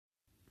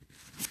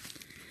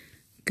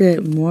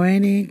Good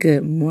morning,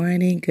 good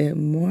morning, good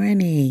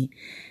morning,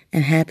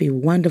 and happy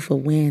wonderful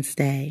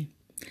Wednesday.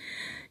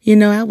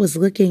 I was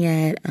looking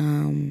at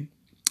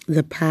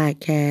the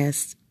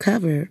podcast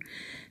cover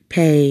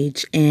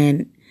page,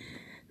 and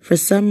for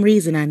some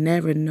reason I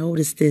never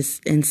noticed this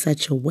in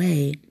such a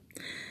way,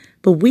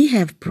 but we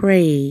have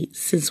prayed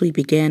since we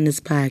began this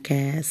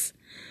podcast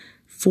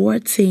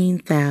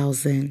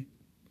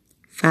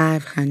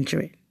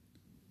 14,500.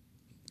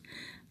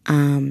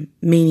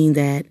 Meaning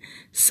that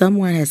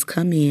someone has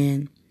come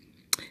in,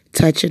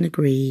 touched and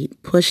agreed,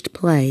 pushed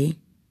play,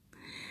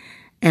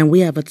 and we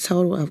have a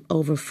total of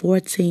over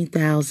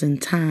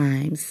 14,000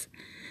 times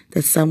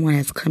that someone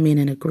has come in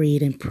and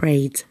agreed and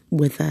prayed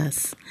with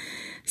us.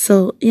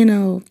 So,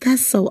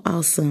 that's so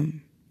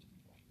awesome.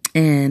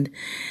 And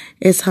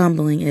it's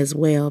humbling as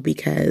well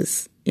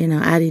because,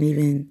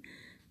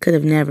 could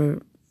have never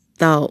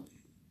thought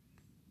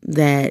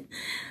that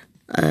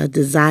a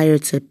desire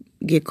to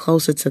get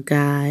closer to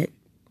God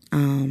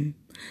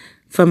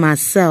for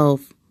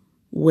myself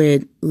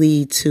would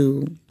lead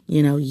to,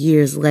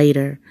 years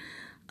later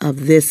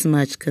of this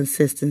much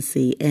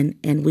consistency.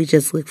 And we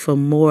just look for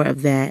more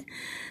of that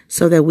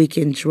so that we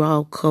can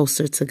draw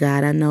closer to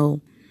God. I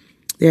know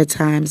there are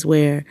times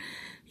where,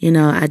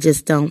 I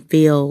just don't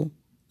feel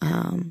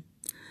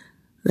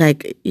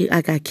like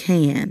I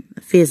can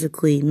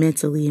physically,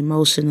 mentally,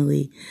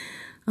 emotionally,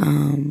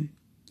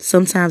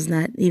 sometimes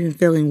not even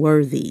feeling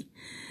worthy.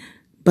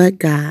 But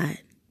God.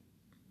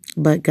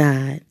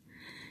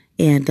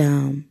 And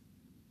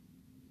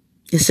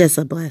it's just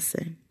a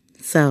blessing.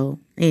 So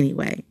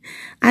anyway,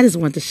 I just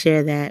want to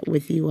share that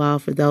with you all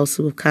for those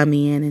who have come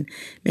in and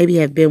maybe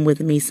have been with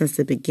me since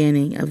the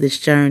beginning of this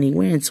journey.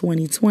 We're in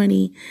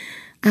 2020.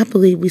 I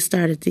believe we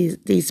started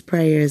these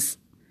prayers,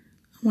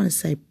 I want to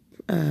say,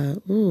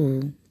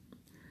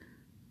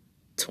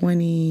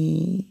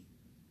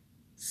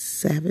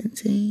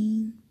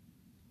 2017,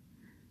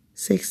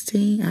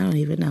 16, I don't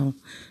even know.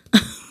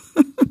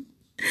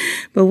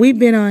 But we've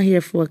been on here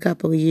for a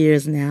couple of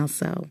years now,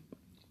 so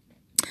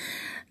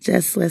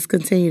just let's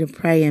continue to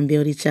pray and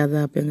build each other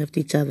up and lift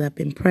each other up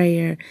in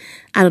prayer.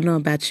 I don't know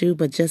about you,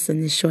 but just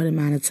in this short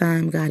amount of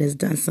time, God has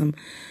done some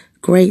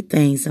great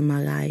things in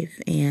my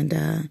life. And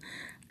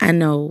I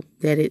know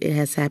that it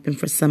has happened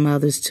for some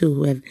others too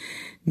who have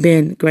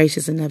been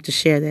gracious enough to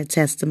share their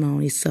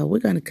testimony. So we're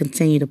going to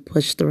continue to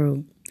push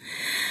through.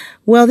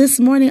 Well, this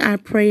morning our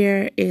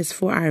prayer is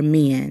for our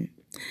men.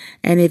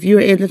 And if you're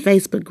in the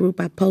Facebook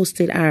group, I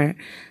posted our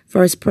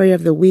first prayer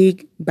of the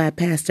week by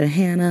Pastor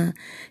Hannah.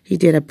 He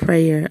did a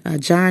prayer,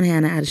 John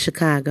Hannah out of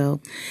Chicago.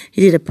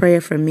 He did a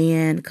prayer for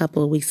men a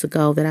couple of weeks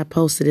ago that I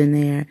posted in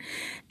there.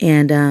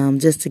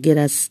 And just to get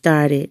us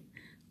started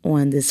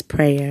on this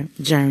prayer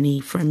journey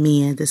for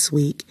men this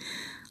week.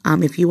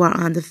 If you are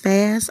on the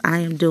fast, I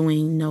am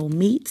doing no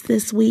meat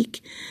this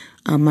week,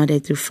 Monday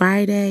through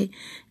Friday.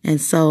 And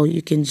so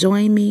you can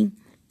join me.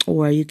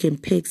 Or you can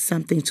pick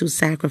something to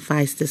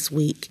sacrifice this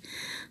week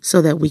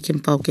so that we can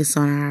focus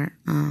on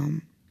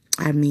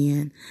our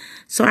men.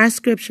 So our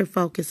scripture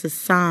focus is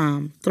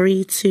Psalm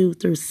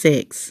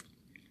 3:2-6.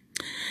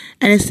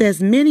 And it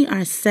says, "Many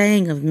are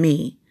saying of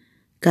me,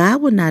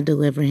 God will not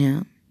deliver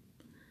him.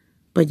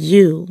 But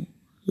you,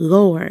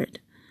 Lord,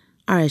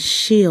 are a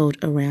shield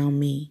around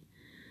me,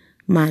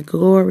 my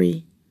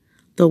glory,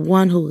 the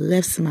one who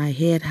lifts my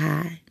head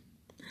high.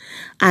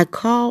 I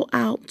call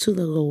out to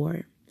the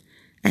Lord,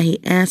 and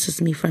he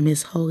answers me from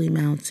his holy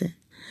mountain.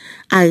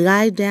 I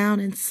lie down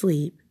and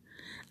sleep.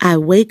 I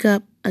wake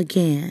up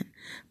again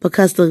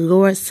because the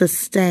Lord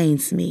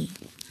sustains me.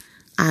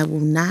 I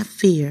will not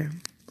fear."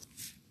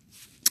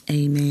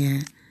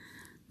 Amen.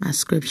 My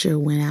scripture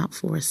went out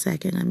for a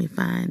second. Let me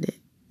find it.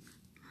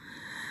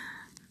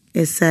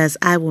 It says,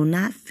 "I will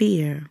not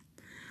fear,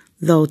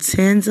 though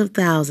tens of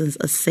thousands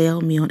assail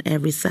me on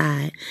every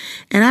side."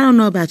 And I don't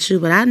know about you,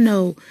 but I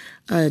know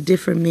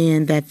different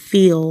men that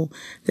feel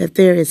that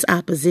there is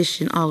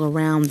opposition all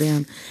around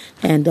them,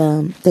 and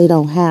they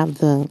don't have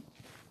the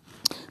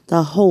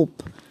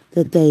hope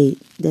that they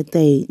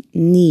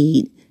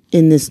need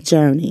in this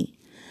journey.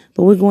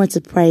 But we're going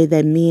to pray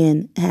that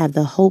men have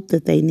the hope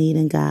that they need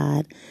in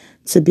God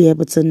to be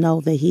able to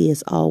know that he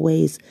is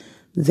always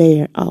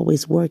there,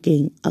 always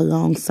working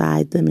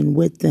alongside them and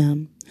with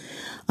them.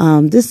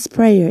 This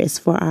prayer is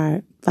for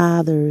our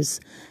fathers,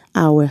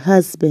 our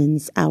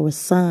husbands, our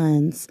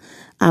sons,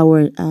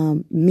 our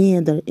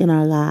men that are in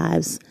our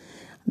lives,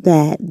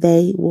 that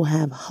they will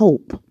have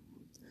hope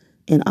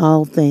in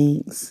all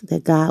things,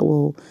 that God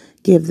will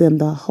give them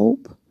the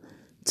hope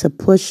to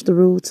push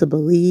through, to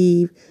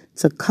believe,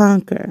 to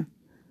conquer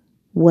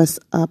what's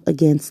up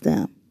against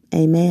them.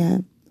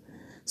 Amen.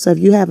 So if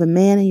you have a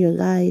man in your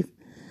life,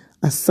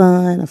 a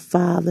son, a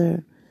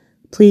father,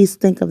 please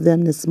think of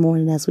them this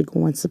morning as we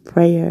go into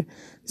prayer.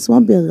 This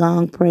won't be a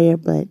long prayer,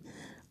 but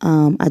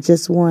I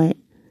just want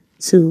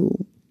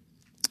to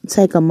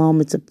take a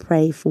moment to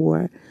pray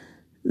for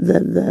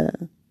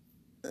the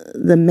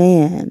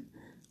man.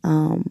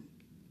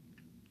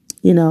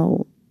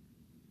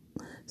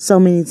 So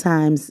many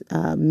times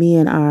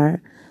men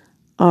are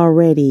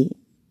already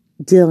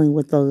dealing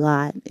with a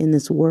lot in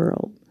this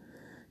world.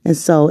 And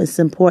so it's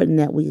important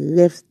that we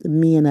lift the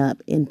men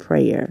up in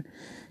prayer,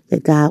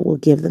 that God will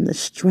give them the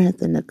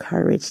strength and the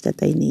courage that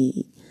they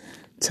need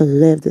to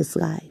live this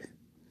life.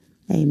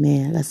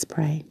 Amen. Let's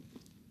pray.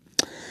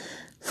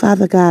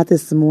 Father God,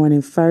 this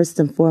morning, first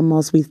and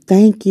foremost, we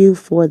thank you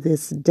for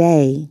this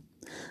day,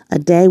 a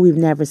day we've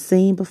never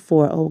seen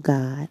before, oh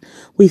God.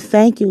 We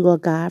thank you,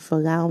 Lord God, for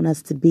allowing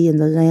us to be in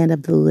the land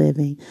of the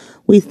living.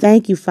 We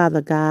thank you,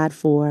 Father God,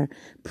 for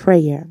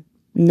prayer,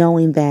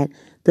 knowing that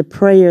the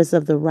prayers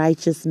of the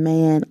righteous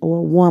man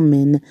or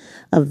woman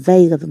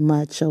availeth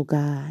much, oh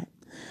God.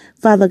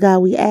 Father God,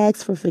 we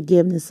ask for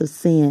forgiveness of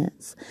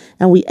sins,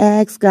 and we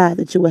ask, God,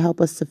 that you will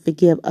help us to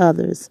forgive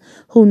others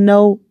who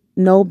know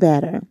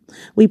better.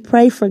 We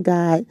pray for,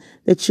 God,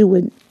 that you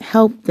would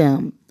help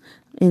them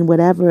in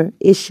whatever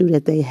issue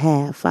that they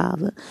have,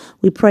 Father.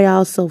 We pray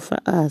also for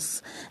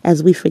us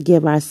as we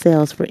forgive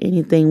ourselves for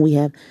anything we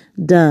have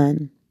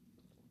done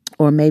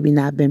or maybe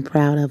not been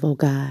proud of, oh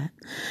God.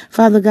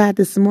 Father God,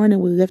 this morning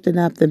we're lifting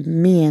up the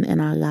men in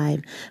our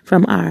life,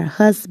 from our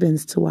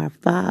husbands to our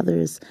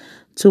fathers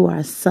to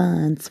our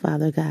sons,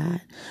 Father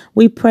God.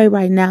 We pray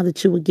right now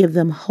that you would give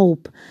them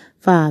hope,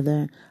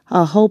 Father,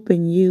 a hope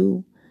in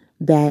you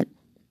that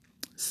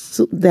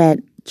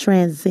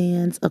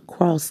transcends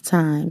across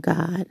time,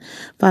 God.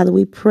 Father,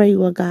 we pray,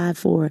 Lord God,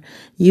 for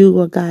you,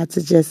 Lord God,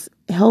 to just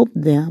help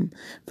them.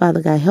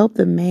 Father God, help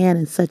the man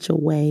in such a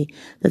way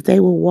that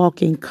they will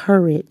walk in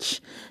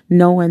courage,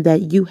 knowing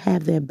that you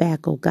have their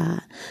back, oh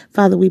God.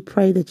 Father, we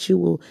pray that you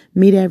will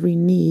meet every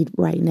need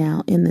right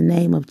now in the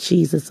name of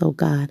Jesus, oh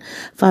God.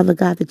 Father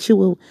God, that you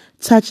will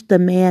touch the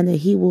man, that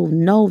he will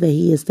know that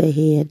he is the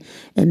head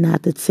and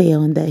not the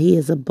tail, and that he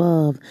is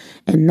above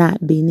and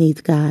not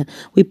beneath, God.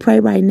 We pray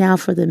right now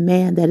for the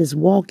man that is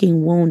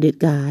walking wounded,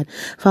 God.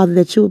 Father,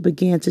 that you will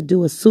begin to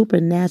do a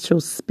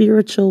supernatural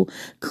spiritual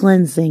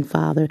cleansing,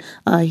 Father,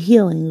 a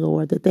healing,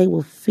 Lord, that they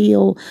will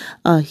feel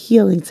a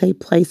healing take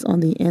place on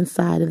the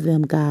inside of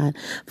them, God.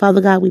 Father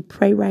God, we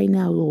pray right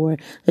now,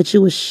 Lord, that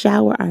you will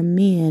shower our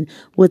men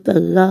with the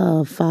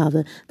love,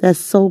 Father, that's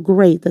so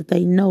great that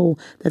they know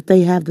that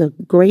they have the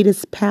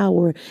greatest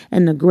power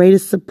and the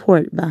greatest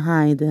support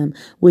behind them,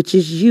 which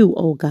is you,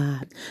 oh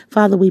God.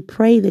 Father, we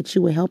pray that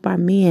you will help our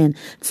men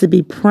to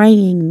be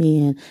praying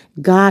men,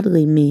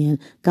 godly men,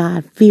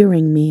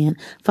 God-fearing men.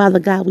 Father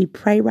God, we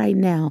pray right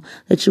now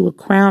that you will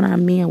crown our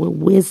men with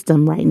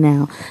wisdom right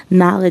now,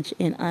 knowledge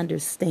and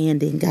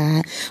understanding,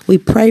 God. We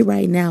pray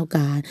right now,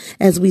 God,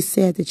 as we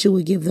said, that you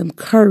would give them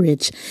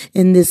courage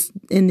in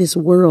this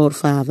world,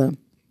 Father,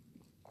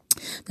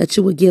 that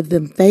you would give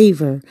them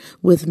favor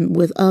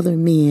with other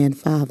men,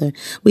 Father.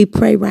 We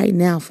pray right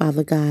now,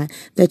 Father God,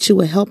 that you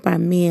will help our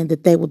men,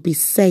 that they will be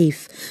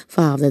safe,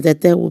 Father,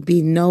 that there will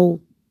be no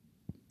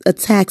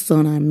attacks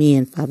on our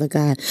men, Father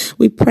God.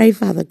 We pray,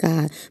 Father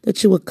God,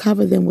 that you will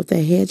cover them with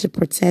a hedge of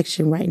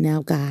protection right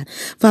now, God.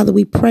 Father,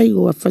 we pray,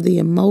 Lord, for the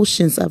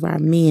emotions of our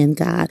men,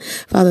 God.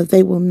 Father,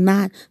 they will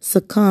not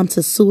succumb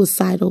to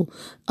suicidal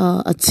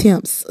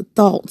attempts,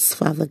 thoughts,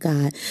 Father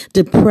God,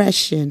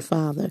 depression,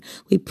 Father.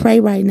 We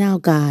pray right now,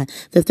 God,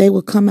 that they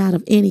will come out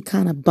of any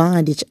kind of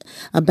bondage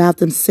about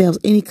themselves,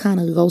 any kind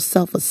of low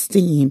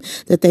self-esteem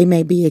that they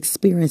may be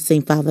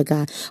experiencing, Father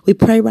God. We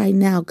pray right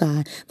now,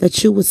 God,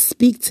 that you would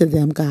speak to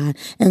them, God,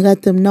 and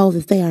let them know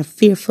that they are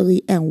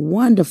fearfully and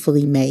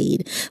wonderfully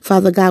made.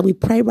 Father God, we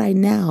pray right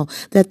now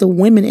that the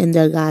women in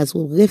their lives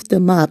will lift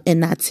them up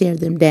and not tear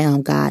them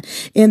down, God,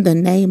 in the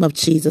name of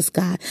Jesus,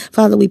 God.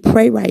 Father, we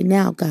pray right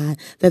now, God,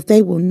 that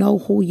they will know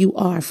who you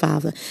are,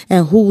 Father,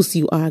 and whose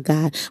you are,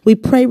 God. We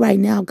pray right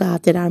now,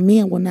 God, that our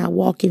men will not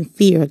walk in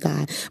fear,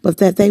 God, but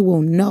that they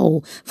will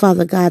know,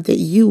 Father God, that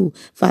you,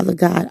 Father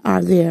God,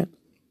 are their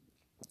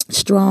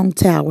strong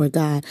tower,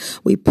 God.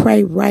 We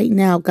pray right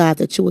now, God,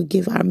 that you would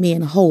give our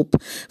men hope,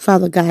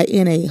 Father God,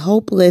 in a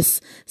hopeless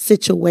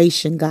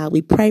situation, God.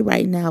 We pray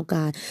right now,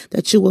 God,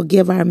 that you will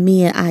give our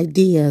men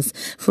ideas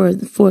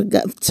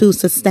to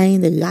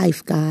sustain the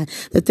life, God,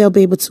 that they'll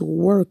be able to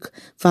work,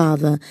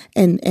 Father,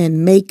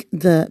 and make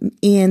the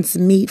ends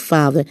meet,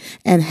 Father,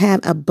 and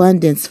have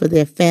abundance for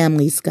their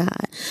families,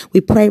 God.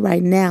 We pray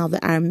right now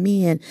that our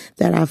men,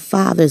 that our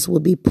fathers will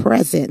be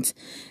present,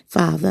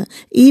 Father,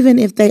 even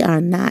if they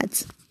are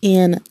not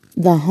in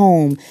the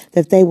home,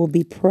 that they will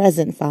be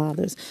present,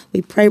 fathers.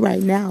 We pray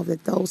right now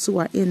that those who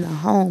are in the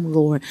home,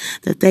 Lord,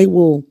 that they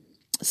will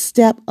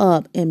step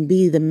up and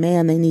be the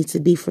man they need to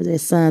be for their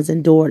sons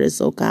and daughters,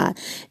 oh God,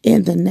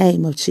 in the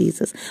name of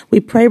Jesus.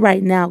 We pray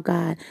right now,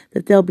 God,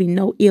 that there'll be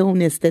no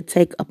illness that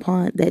take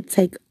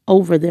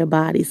over their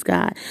bodies,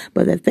 God,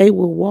 but that they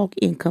will walk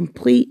in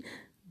complete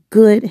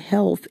good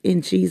health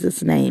in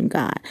Jesus' name,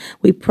 God.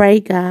 We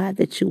pray, God,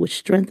 that you would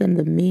strengthen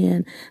the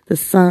men, the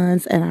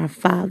sons, and our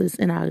fathers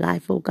in our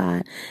life, oh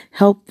God.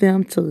 Help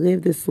them to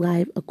live this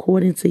life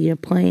according to your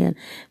plan.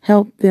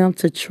 Help them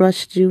to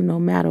trust you no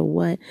matter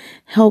what.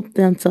 Help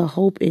them to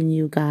hope in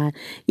you, God.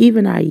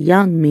 Even our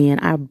young men,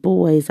 our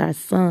boys, our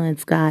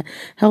sons, God,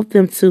 help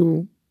them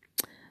to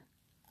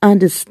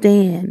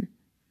understand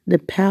the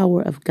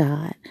power of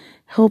God.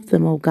 Help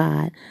them, oh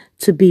God,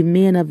 to be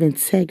men of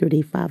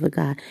integrity, Father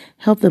God.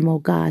 Help them, oh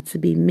God, to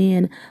be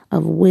men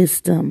of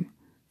wisdom,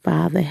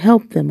 Father.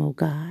 Help them, oh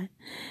God.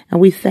 And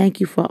we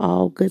thank you for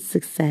all good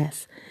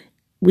success.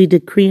 We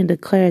decree and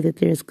declare that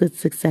there is good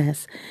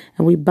success,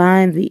 and we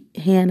bind the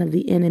hand of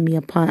the enemy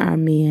upon our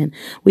men.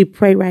 We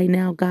pray right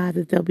now, God,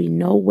 that there'll be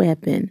no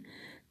weapon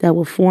that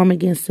will form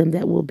against them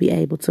that will be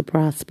able to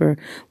prosper.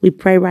 We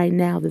pray right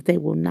now that they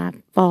will not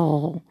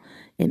fall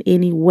in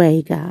any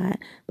way, God,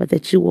 but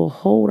that you will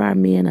hold our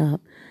men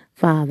up,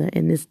 Father,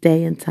 in this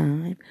day and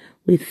time.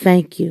 We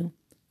thank you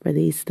for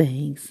these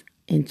things.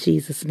 In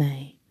Jesus'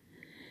 name,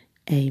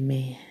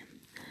 amen.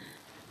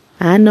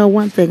 I know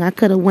one thing, I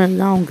could have went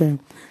longer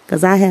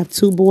because I have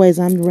 2 boys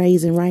I'm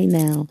raising right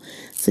now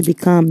to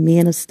become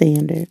men of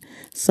standard.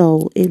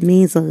 So it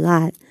means a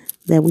lot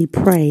that we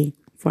pray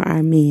for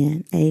our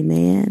men.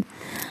 Amen.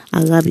 I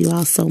love you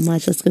all so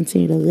much. Let's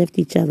continue to lift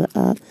each other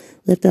up.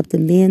 Lift up the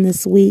men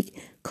this week.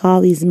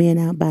 Call these men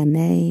out by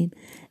name.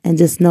 And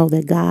just know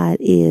that God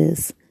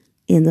is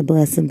in the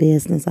blessing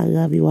business. I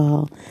love you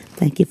all.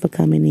 Thank you for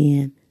coming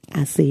in.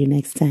 I'll see you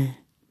next time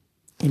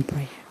in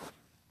prayer.